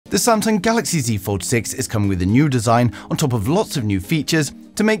The Samsung Galaxy Z Fold 6 is coming with a new design on top of lots of new features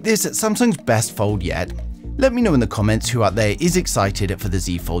to make this Samsung's best fold yet. Let me know in the comments who out there is excited for the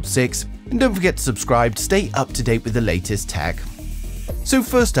Z Fold 6, and don't forget to subscribe to stay up to date with the latest tech. So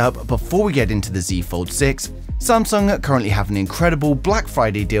first up, before we get into the Z Fold 6, Samsung currently have an incredible Black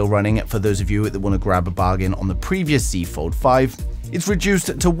Friday deal running for those of you that want to grab a bargain on the previous Z Fold 5. It's reduced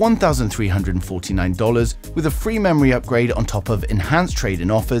to $1,349 with a free memory upgrade on top of enhanced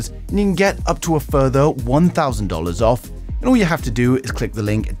trade-in offers, and you can get up to a further $1,000 off. And all you have to do is click the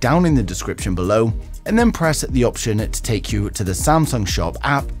link down in the description below and then press the option to take you to the Samsung Shop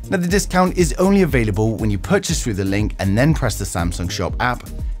app. Now the discount is only available when you purchase through the link and then press the Samsung Shop app.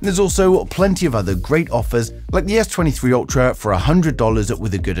 And there's also plenty of other great offers like the S23 Ultra for $100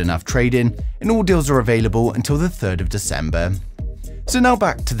 with a good enough trade-in, and all deals are available until the 3rd of December. So now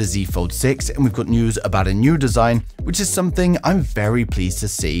back to the Z Fold 6, and we've got news about a new design, which is something I'm very pleased to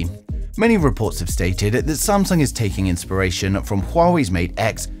see. Many reports have stated that Samsung is taking inspiration from Huawei's Mate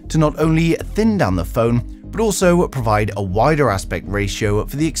X to not only thin down the phone, but also provide a wider aspect ratio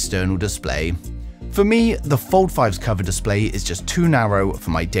for the external display. For me, the Fold 5's cover display is just too narrow for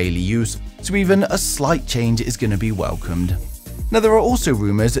my daily use, so even a slight change is going to be welcomed. Now there are also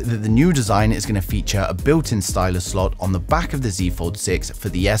rumors that the new design is going to feature a built-in stylus slot on the back of the Z Fold 6 for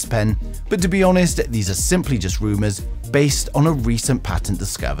the S Pen, but to be honest, these are simply just rumors based on a recent patent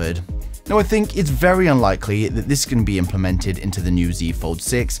discovered. Now I think it's very unlikely that this is going to be implemented into the new Z Fold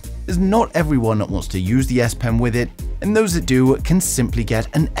 6, as not everyone wants to use the S Pen with it, and those that do can simply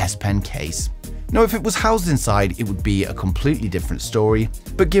get an S Pen case. Now if it was housed inside, it would be a completely different story,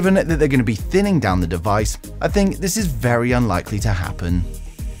 but given that they're going to be thinning down the device, I think this is very unlikely to happen.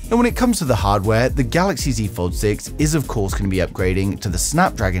 Now when it comes to the hardware, the Galaxy Z Fold 6 is of course going to be upgrading to the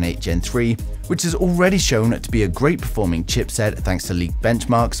Snapdragon 8 Gen 3, which has already shown to be a great performing chipset thanks to leaked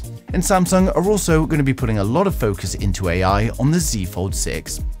benchmarks, and Samsung are also going to be putting a lot of focus into AI on the Z Fold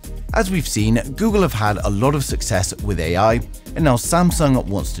 6. As we've seen, Google have had a lot of success with AI, and now Samsung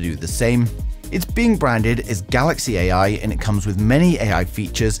wants to do the same. It's being branded as Galaxy AI, and it comes with many AI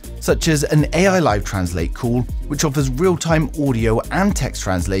features such as an AI Live Translate call, which offers real-time audio and text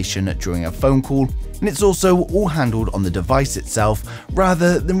translation during a phone call, and it's also all handled on the device itself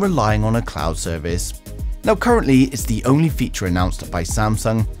rather than relying on a cloud service. Now currently it's the only feature announced by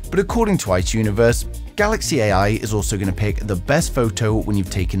Samsung, but according to Ice Universe, Galaxy AI is also going to pick the best photo when you've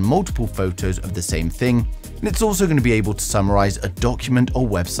taken multiple photos of the same thing, and it's also going to be able to summarize a document or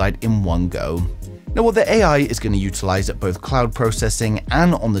website in one go. Now while the AI is going to utilize both cloud processing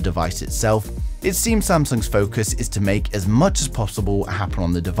and on the device itself, it seems Samsung's focus is to make as much as possible happen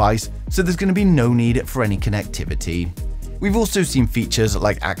on the device, so there's going to be no need for any connectivity. We've also seen features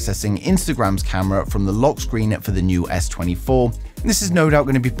like accessing Instagram's camera from the lock screen for the new S24, and this is no doubt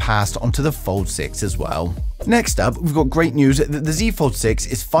going to be passed onto the Fold 6 as well. Next up, we've got great news that the Z Fold 6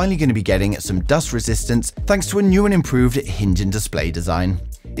 is finally going to be getting some dust resistance thanks to a new and improved hinge and display design.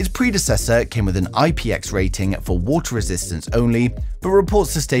 Its predecessor came with an IPX rating for water resistance only, but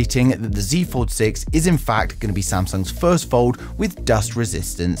reports are stating that the Z Fold 6 is in fact going to be Samsung's first Fold with dust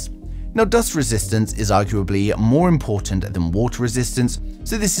resistance. Now dust resistance is arguably more important than water resistance,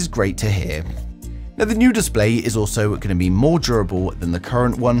 so this is great to hear. Now the new display is also going to be more durable than the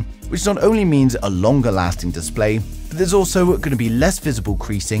current one, which not only means a longer lasting display, but there's also going to be less visible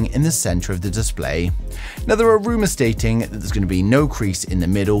creasing in the center of the display. Now there are rumors stating that there's going to be no crease in the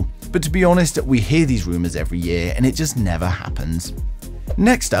middle, but to be honest, we hear these rumors every year and it just never happens.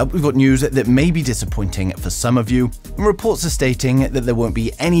 Next up, we've got news that may be disappointing for some of you, and reports are stating that there won't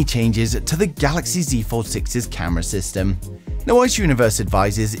be any changes to the Galaxy Z Fold 6's camera system. Now Ice Universe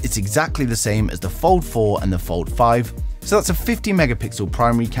advises it's exactly the same as the Fold 4 and the Fold 5, so that's a 50 megapixel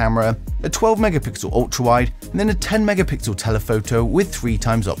primary camera, a 12 megapixel ultra-wide, and then a 10 megapixel telephoto with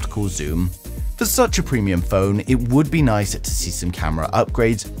 3x optical zoom. For such a premium phone, it would be nice to see some camera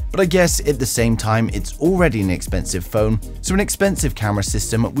upgrades, but I guess at the same time it's already an expensive phone, so an expensive camera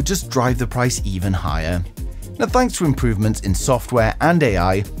system would just drive the price even higher. Now thanks to improvements in software and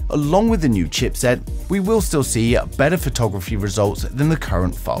AI, along with the new chipset, we will still see better photography results than the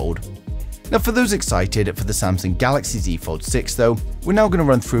current Fold. Now for those excited for the Samsung Galaxy Z Fold 6 though, we're now going to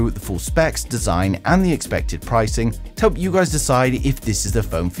run through the full specs, design and the expected pricing to help you guys decide if this is the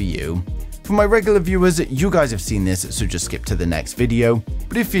phone for you. For my regular viewers, you guys have seen this, so just skip to the next video,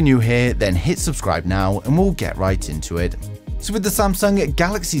 but if you're new here, then hit subscribe now and we'll get right into it. So with the Samsung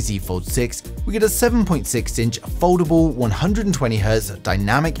Galaxy Z Fold 6, we get a 7.6-inch foldable 120Hz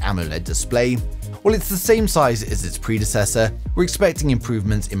dynamic AMOLED display. While it's the same size as its predecessor, we're expecting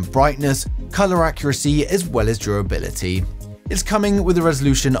improvements in brightness, color accuracy, as well as durability. It's coming with a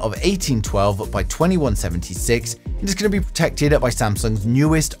resolution of 1812 by 2176 and is going to be protected by Samsung's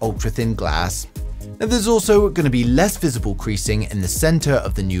newest ultra-thin glass. Now there's also going to be less visible creasing in the center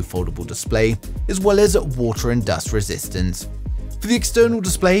of the new foldable display, as well as water and dust resistance. For the external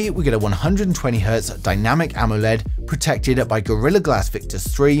display, we get a 120Hz dynamic AMOLED protected by Gorilla Glass Victus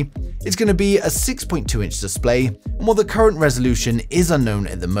 3. It's going to be a 6.2-inch display, and while the current resolution is unknown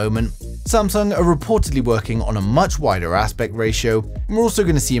at the moment, Samsung are reportedly working on a much wider aspect ratio, and we're also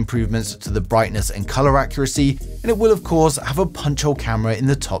going to see improvements to the brightness and color accuracy, and it will of course have a punch-hole camera in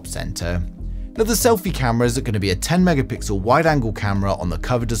the top center. Now the selfie cameras are going to be a 10-megapixel wide-angle camera on the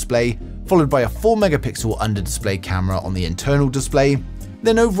cover display, followed by a 4-megapixel under-display camera on the internal display.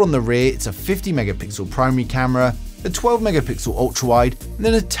 Then over on the rear, it's a 50-megapixel primary camera, a 12-megapixel ultra-wide, and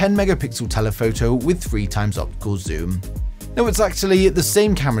then a 10-megapixel telephoto with 3x optical zoom. Now it's actually the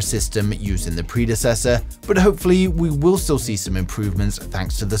same camera system used in the predecessor, but hopefully we will still see some improvements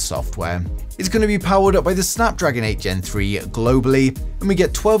thanks to the software. It's going to be powered by the Snapdragon 8 Gen 3 globally, and we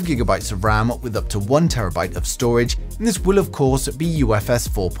get 12GB of RAM with up to 1TB of storage, and this will of course be UFS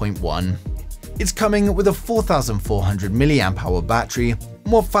 4.1. It's coming with a 4400 mAh battery,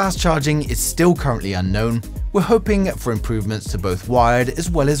 and while fast charging is still currently unknown, we're hoping for improvements to both wired as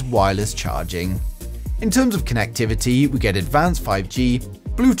well as wireless charging. In terms of connectivity, we get advanced 5G,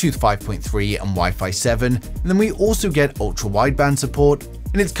 Bluetooth 5.3 and Wi-Fi 7, and then we also get ultra-wideband support,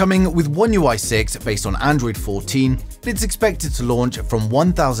 and it's coming with One UI 6 based on Android 14, and it's expected to launch from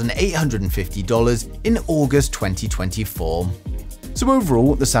 $1,850 in August 2024. So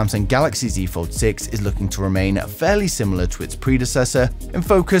overall, the Samsung Galaxy Z Fold 6 is looking to remain fairly similar to its predecessor, and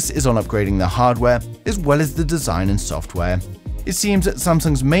focus is on upgrading the hardware as well as the design and software. It seems that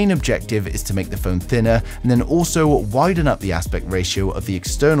Samsung's main objective is to make the phone thinner and then also widen up the aspect ratio of the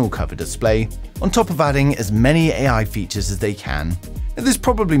external cover display, on top of adding as many AI features as they can. Now, this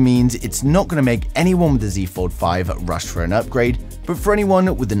probably means it's not going to make anyone with the Z Fold 5 rush for an upgrade, but for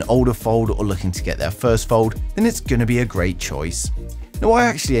anyone with an older Fold or looking to get their first Fold, then it's going to be a great choice. Now I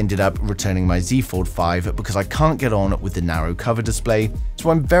actually ended up returning my Z Fold 5 because I can't get on with the narrow cover display, so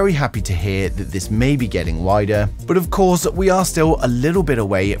I'm very happy to hear that this may be getting wider, but of course we are still a little bit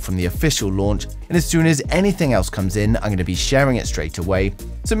away from the official launch, and as soon as anything else comes in I'm going to be sharing it straight away,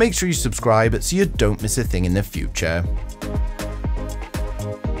 so make sure you subscribe so you don't miss a thing in the future.